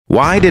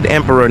Why did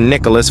Emperor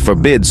Nicholas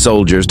forbid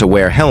soldiers to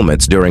wear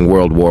helmets during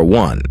World War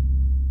I?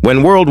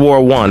 When World War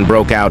I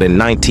broke out in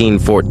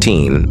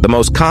 1914, the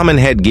most common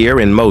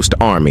headgear in most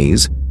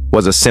armies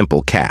was a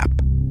simple cap.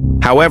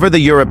 However, the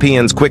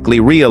Europeans quickly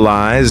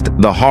realized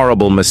the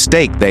horrible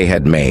mistake they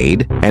had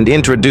made and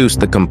introduced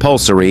the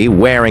compulsory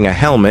wearing a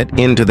helmet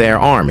into their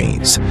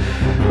armies.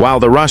 While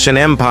the Russian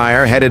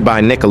Empire, headed by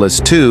Nicholas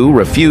II,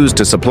 refused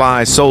to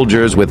supply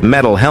soldiers with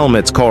metal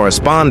helmets,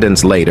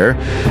 correspondents later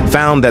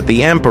found that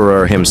the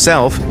emperor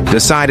himself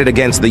decided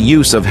against the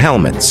use of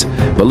helmets,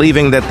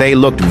 believing that they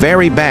looked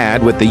very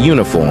bad with the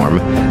uniform,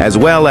 as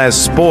well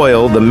as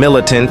spoil the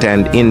militant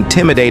and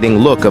intimidating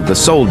look of the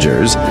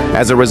soldiers.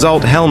 As a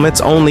result,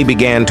 helmets only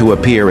began to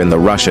appear in the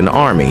Russian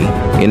army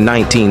in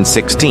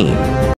 1916.